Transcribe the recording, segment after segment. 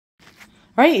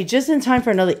All right, just in time for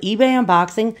another eBay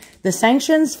unboxing. The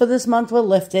sanctions for this month were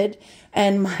lifted,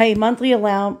 and my monthly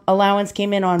allowance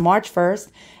came in on March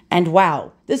 1st. And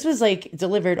wow, this was like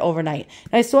delivered overnight.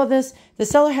 And I saw this. The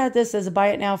seller had this as a buy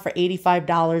it now for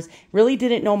 $85. Really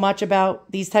didn't know much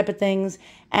about these type of things.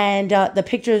 And the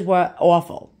pictures were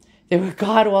awful. They were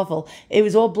god awful. It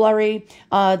was all blurry.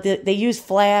 They used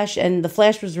flash, and the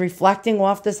flash was reflecting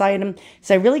off this item.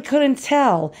 So I really couldn't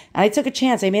tell. And I took a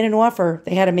chance. I made an offer.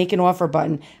 They had a make an offer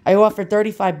button. I offered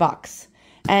 $35.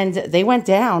 And they went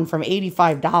down from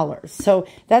 $85. So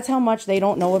that's how much they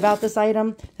don't know about this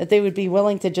item, that they would be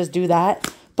willing to just do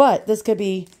that. But this could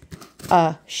be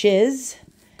shiz.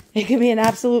 It could be an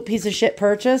absolute piece of shit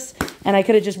purchase, and I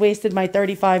could have just wasted my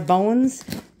 35 bones.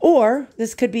 Or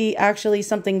this could be actually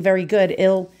something very good.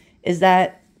 Is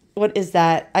that, what is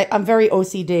that? I'm very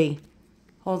OCD.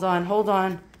 Hold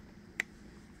on.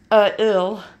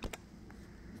 Ugh.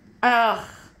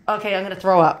 Okay, I'm going to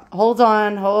throw up. Hold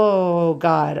on. Oh,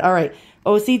 God. All right.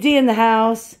 OCD in the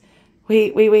house.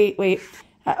 Wait.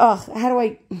 How do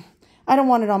I don't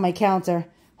want it on my counter.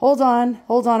 Hold on.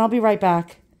 I'll be right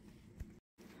back.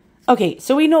 Okay,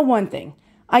 so we know one thing.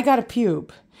 I got a pube.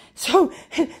 So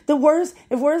if worst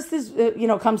is,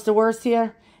 comes to worst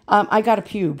here, I got a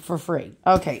pube for free.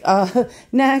 Okay,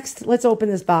 next, let's open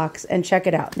this box and check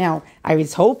it out. Now, I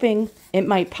was hoping it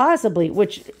might possibly,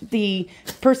 which the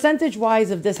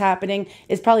percentage-wise of this happening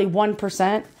is probably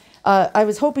 1%. I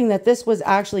was hoping that this was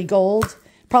actually gold,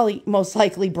 probably most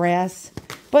likely brass.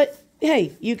 But,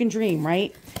 hey, you can dream,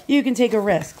 right? You can take a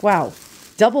risk. Wow,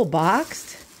 double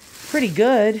boxed? Pretty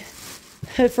good.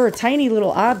 For a tiny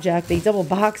little object, they double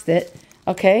boxed it.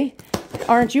 Okay.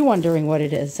 Aren't you wondering what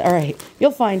it is? All right.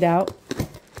 You'll find out.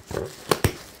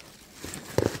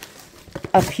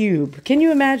 A pube. Can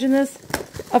you imagine this?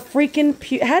 A freaking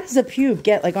pube. How does a pube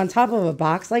get like on top of a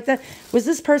box like that? Was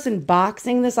this person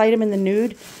boxing this item in the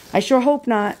nude? I sure hope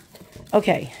not.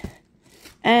 Okay.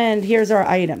 And here's our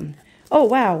item. Oh,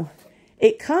 wow.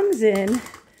 It comes in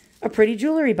a pretty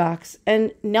jewelry box.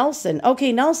 And Nelson.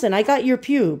 Okay, Nelson, I got your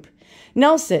pube.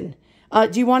 Nelson,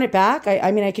 do you want it back?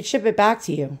 I mean, I could ship it back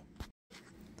to you.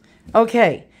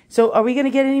 Okay, so are we going to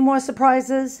get any more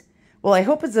surprises? Well, I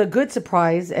hope it's a good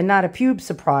surprise and not a pube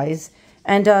surprise.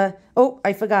 And, oh,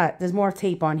 I forgot. There's more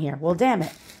tape on here. Well, damn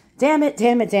it.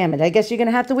 I guess you're going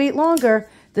to have to wait longer.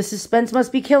 The suspense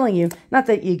must be killing you. Not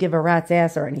that you give a rat's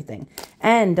ass or anything.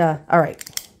 And, all right.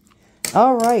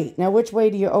 All right. Now, which way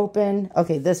do you open?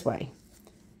 Okay, this way.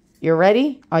 You're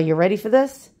ready? Are you ready for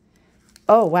this?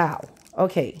 Oh, wow.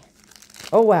 Okay.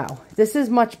 Oh, wow. This is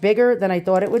much bigger than I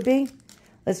thought it would be.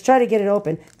 Let's try to get it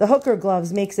open. The hooker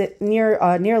gloves makes it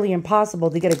nearly impossible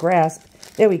to get a grasp.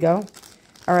 There we go.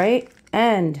 All right.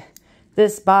 And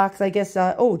this box, I guess,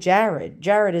 oh, Jared.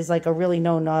 Jared is like a really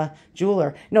known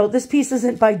jeweler. No, this piece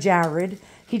isn't by Jared.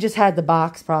 He just had the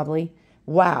box probably.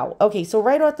 Wow. Okay, so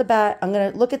right off the bat, I'm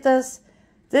going to look at this.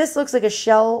 This looks like a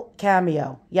shell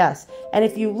cameo. Yes. And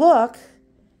if you look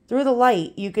through the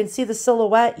light, you can see the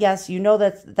silhouette. Yes, you know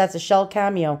that's a shell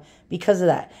cameo because of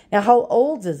that. Now, how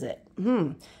old is it?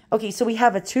 Okay, so we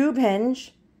have a tube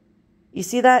hinge. You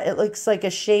see that? It looks like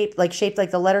shaped like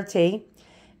the letter T.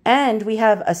 And we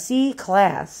have a C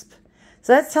clasp.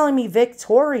 So that's telling me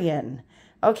Victorian.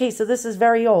 Okay, so this is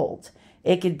very old.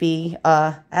 It could be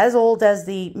as old as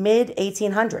the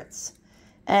mid-1800s.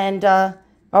 And,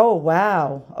 oh,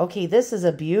 wow. Okay, this is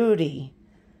a beauty.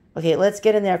 Okay, let's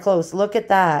get in there close. Look at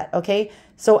that. Okay,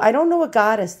 so I don't know what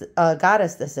goddess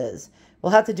this is.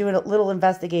 We'll have to do a little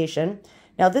investigation.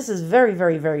 Now, this is very,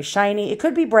 very, very shiny. It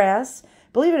could be brass.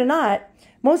 Believe it or not,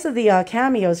 most of the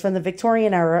cameos from the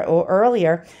Victorian era or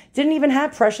earlier didn't even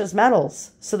have precious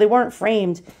metals. So they weren't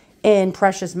framed in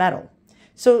precious metal.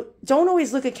 So don't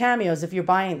always look at cameos if you're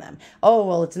buying them. Oh,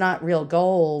 well, it's not real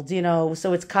gold,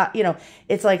 so it's,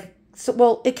 it's like, so,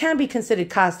 well, it can be considered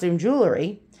costume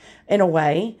jewelry in a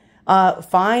way.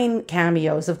 Fine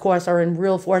cameos, of course, are in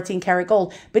real 14 karat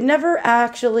gold, but never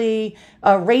actually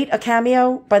rate a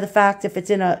cameo by the fact if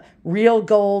it's in a real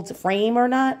gold frame or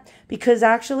not, because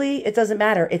actually it doesn't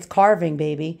matter. It's carving,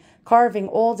 baby. Carving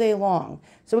all day long.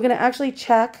 So we're going to actually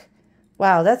check.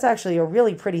 Wow, that's actually a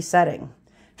really pretty setting.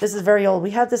 This is very old.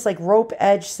 We have this like rope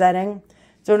edge setting.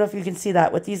 Don't know if you can see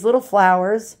that with these little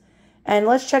flowers. And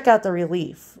let's check out the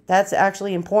relief. That's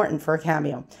actually important for a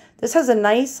cameo. This has a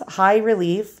nice high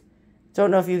relief. Don't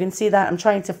know if you can see that. I'm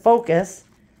trying to focus.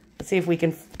 Let's see if we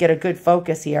can get a good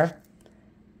focus here.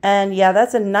 And yeah,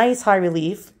 that's a nice high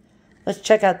relief. Let's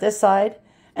check out this side.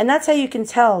 And that's how you can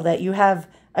tell that you have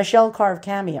a shell carved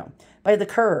cameo, by the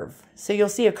curve. So you'll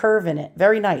see a curve in it.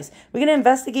 Very nice. We're going to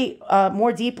investigate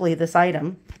more deeply this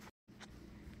item.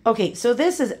 Okay, so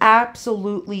this is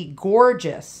absolutely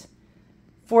gorgeous.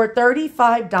 For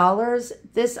 $35,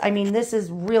 this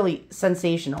is really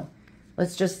sensational.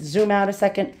 Let's just zoom out a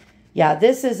second. Yeah,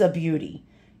 this is a beauty.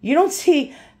 You don't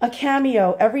see a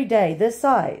cameo every day this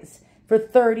size for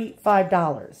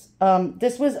 $35.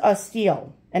 This was a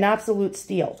steal, an absolute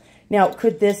steal. Now,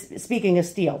 could this, speaking of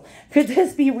steel, could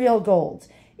this be real gold?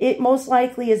 It most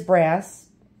likely is brass.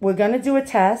 We're going to do a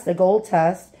test, a gold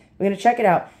test. We're going to check it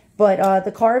out. But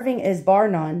the carving is bar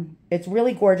none. It's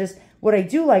really gorgeous. What I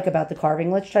do like about the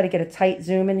carving, let's try to get a tight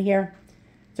zoom in here.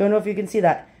 Don't know if you can see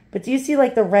that. But do you see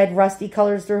like the red rusty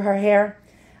colors through her hair?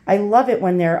 I love it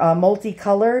when they're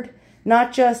multicolored,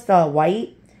 not just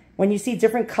white. When you see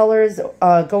different colors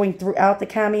going throughout the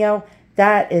cameo,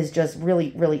 that is just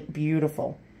really, really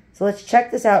beautiful. So let's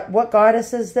check this out. What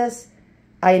goddess is this?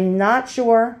 I'm not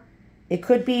sure. It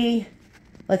could be,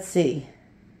 let's see.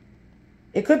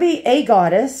 It could be a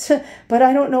goddess, but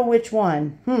I don't know which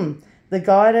one. The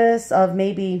goddess of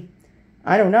maybe,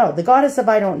 I don't know. The goddess of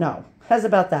I don't know. How's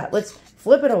about that? Let's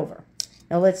flip it over.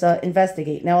 Now let's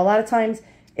investigate. Now a lot of times,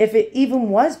 if it even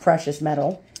was precious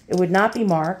metal, it would not be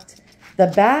marked. The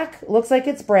back looks like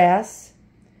it's brass,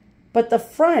 but the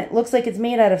front looks like it's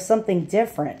made out of something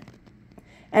different.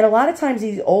 And a lot of times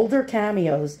these older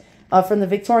cameos from the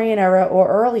Victorian era or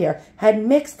earlier had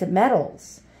mixed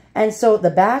metals. And so the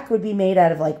back would be made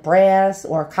out of like brass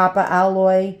or copper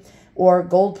alloy or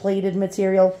gold-plated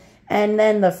material. And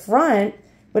then the front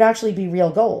would actually be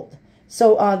real gold.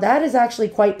 So that is actually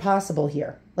quite possible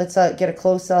here. Let's get a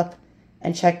close-up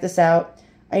and check this out.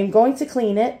 I'm going to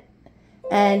clean it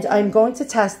and I'm going to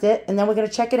test it and then we're going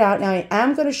to check it out. Now I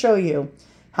am going to show you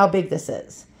how big this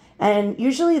is. And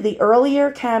usually the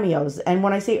earlier cameos, and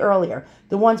when I say earlier,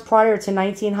 the ones prior to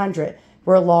 1900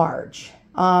 were large.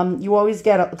 You always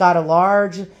got a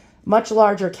large, much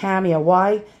larger cameo.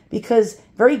 Why? Because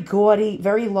very gaudy,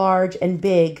 very large and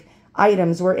big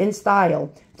items were in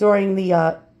style during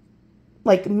the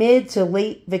like mid to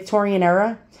late Victorian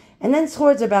era. And then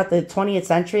towards about the 20th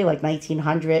century, like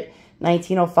 1900,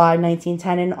 1905,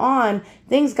 1910 and on,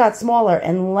 things got smaller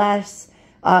and less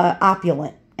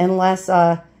opulent and less,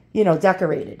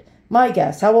 decorated. My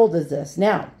guess, how old is this?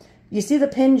 Now, you see the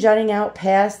pin jutting out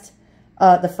past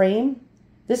the frame?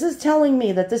 This is telling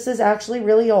me that this is actually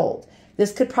really old.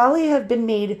 This could probably have been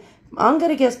made, I'm going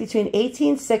to guess, between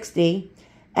 1860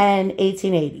 and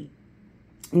 1880.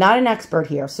 Not an expert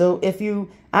here. So if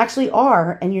you actually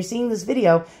are and you're seeing this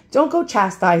video, don't go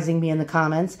chastising me in the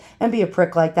comments and be a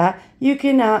prick like that. You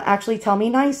can actually tell me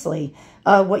nicely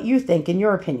what you think in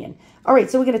your opinion. All right,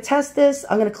 so we're going to test this.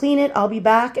 I'm going to clean it. I'll be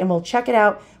back and we'll check it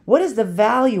out. What is the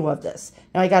value of this?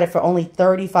 Now, I got it for only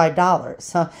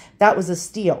 $35. That was a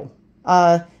steal.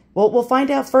 We'll find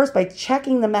out first by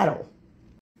checking the metal.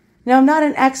 Now, I'm not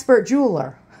an expert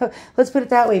jeweler. Let's put it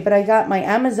that way, but I got my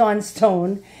Amazon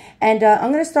stone, and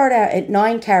I'm going to start out at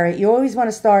 9 carat. You always want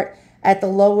to start at the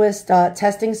lowest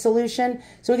testing solution.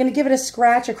 So we're going to give it a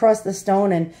scratch across the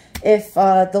stone, and if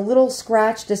the little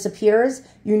scratch disappears,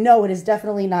 you know it is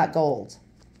definitely not gold.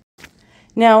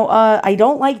 Now, I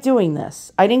don't like doing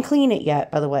this. I didn't clean it yet,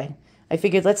 by the way. I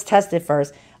figured let's test it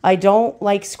first. I don't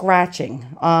like scratching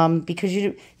because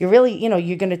you really,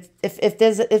 you're going to, if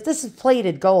this is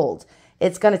plated gold,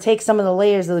 it's going to take some of the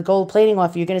layers of the gold plating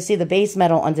off. You're going to see the base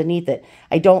metal underneath it.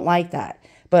 I don't like that.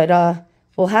 But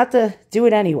we'll have to do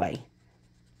it anyway.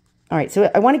 All right,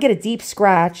 so I want to get a deep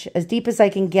scratch, as deep as I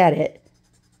can get it.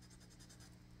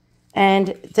 And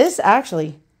this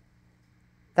actually,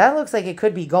 that looks like it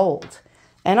could be gold.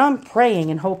 And I'm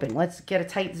praying and hoping. Let's get a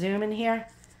tight zoom in here.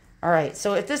 All right,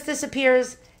 so if this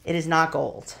disappears, it is not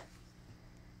gold.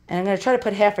 And I'm going to try to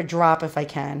put half a drop if I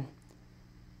can.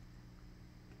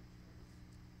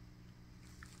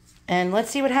 And let's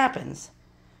see what happens.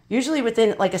 Usually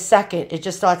within like a second, it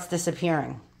just starts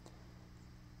disappearing.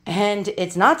 And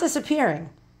it's not disappearing.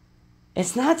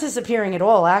 It's not disappearing at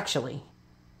all, actually.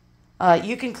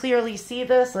 You can clearly see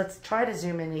this. Let's try to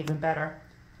zoom in even better.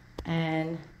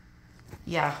 And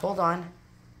yeah, hold on.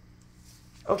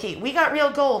 Okay, we got real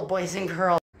gold, boys and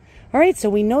girls. All right, so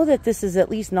we know that this is at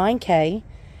least 9K.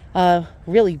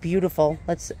 Really beautiful.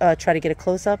 Let's try to get a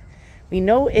close-up. We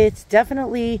know it's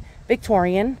definitely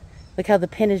Victorian. Look how the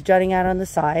pin is jutting out on the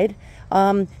side.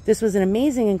 This was an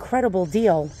amazing, incredible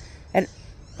deal. And,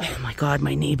 oh my God,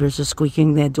 my neighbors are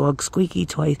squeaking their dog squeaky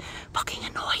toys. Fucking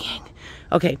annoying.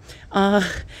 Okay,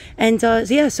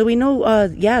 yeah, so we know,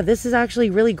 yeah, this is actually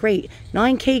really great.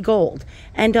 9K gold.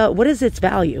 And what is its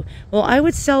value? Well, I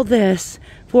would sell this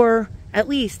for at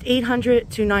least $800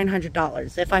 to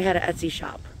 $900 if I had an Etsy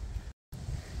shop.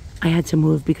 I had to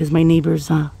move because my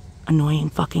neighbors, I annoying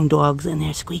fucking dogs and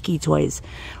their squeaky toys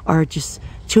are just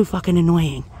too fucking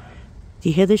annoying. Do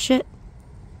you hear this shit?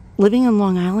 Living in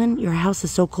Long Island, your house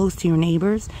is so close to your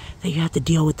neighbors that you have to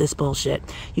deal with this bullshit.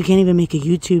 You can't even make a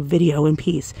YouTube video in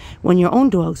peace when your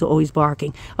own dogs are always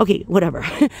barking. Okay, whatever.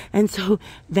 And so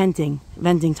venting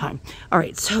time. All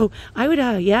right, so I would,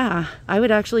 I would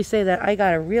actually say that I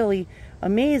got a really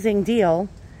amazing deal.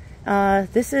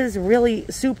 This is really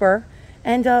super,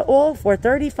 and all for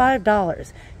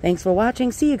 $35. Thanks for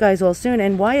watching. See you guys all soon.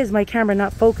 And why is my camera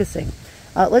not focusing?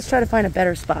 Let's try to find a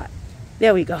better spot.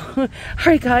 There we go. All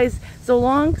right, guys. So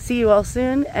long. See you all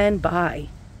soon, and bye.